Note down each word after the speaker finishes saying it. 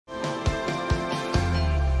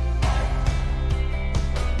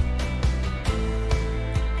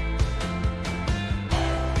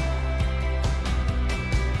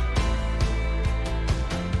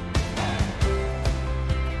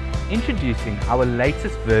Introducing our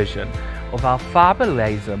latest version of our fiber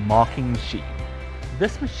laser marking machine.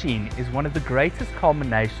 This machine is one of the greatest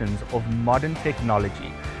culminations of modern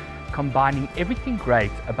technology, combining everything great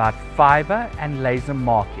about fiber and laser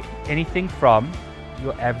marking, anything from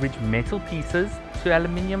your average metal pieces to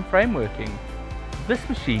aluminium frameworking. This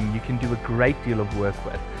machine you can do a great deal of work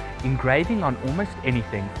with, engraving on almost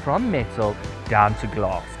anything from metal down to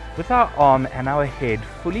glass. With our arm and our head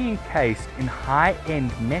fully encased in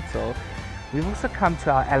high-end metal, we've also come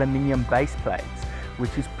to our aluminium base plates,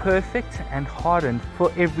 which is perfect and hardened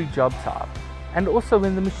for every job type. And also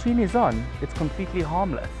when the machine is on, it's completely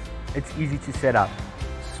harmless. It's easy to set up.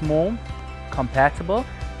 Small, compatible,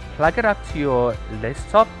 plug it up to your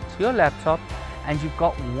desktop, to your laptop, and you've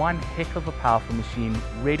got one heck of a powerful machine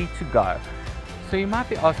ready to go. So you might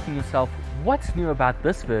be asking yourself, what's new about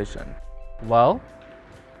this version? Well,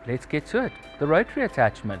 let's get to it. The rotary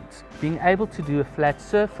attachment. Being able to do a flat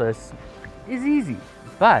surface is easy,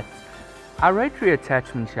 but our rotary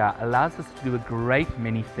attachment here allows us to do a great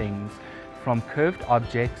many things, from curved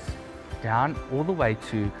objects down all the way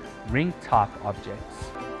to ring type objects.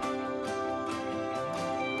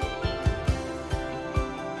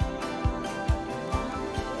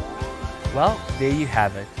 Well, there you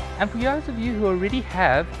have it. And for those of you who already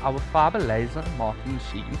have our fiber laser marking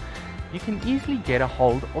machine, you can easily get a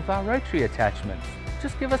hold of our rotary attachments.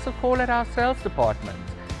 Just give us a call at our sales department.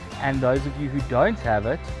 And those of you who don't have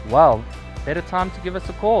it, well, better time to give us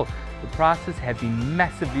a call. The prices have been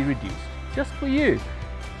massively reduced just for you.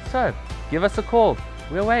 So give us a call.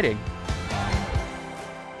 We're waiting.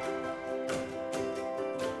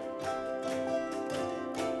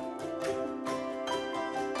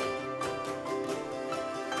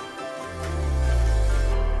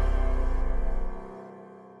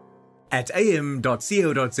 At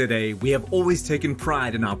am.co.za, we have always taken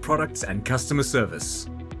pride in our products and customer service.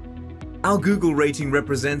 Our Google rating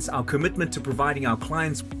represents our commitment to providing our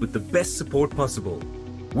clients with the best support possible.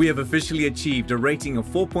 We have officially achieved a rating of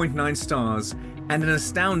 4.9 stars and an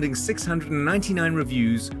astounding 699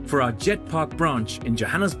 reviews for our Jet Park branch in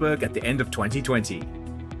Johannesburg at the end of 2020.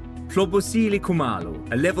 Hlobosile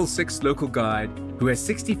Kumalo, a level 6 local guide who has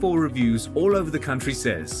 64 reviews all over the country,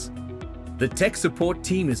 says, "The tech support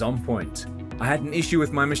team is on point. I had an issue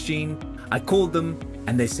with my machine, I called them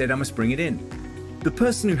and they said I must bring it in. The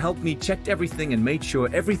person who helped me checked everything and made sure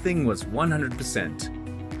everything was 100%.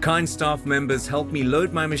 Kind staff members helped me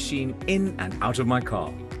load my machine in and out of my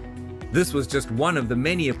car." This was just one of the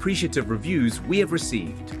many appreciative reviews we have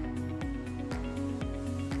received.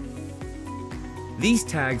 These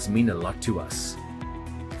tags mean a lot to us.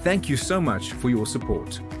 Thank you so much for your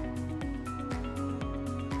support.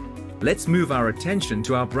 Let's move our attention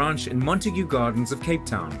to our branch in Montague Gardens of Cape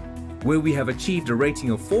Town, where we have achieved a rating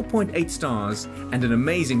of 4.8 stars and an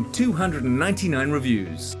amazing 299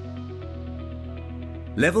 reviews.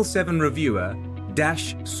 Level 7 reviewer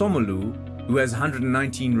Dash Somolu, who has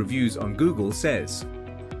 119 reviews on Google, says,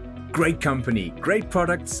 "Great company, great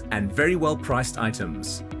products and very well priced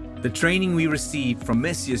items. The training we received from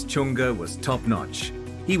Messias Chunga was top notch.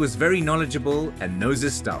 He was very knowledgeable and knows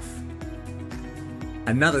his stuff."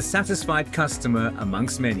 Another satisfied customer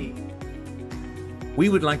amongst many. We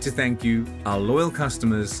would like to thank you, our loyal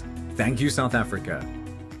customers. Thank you, South Africa.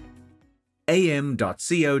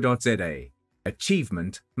 am.co.za.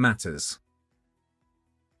 Achievement matters.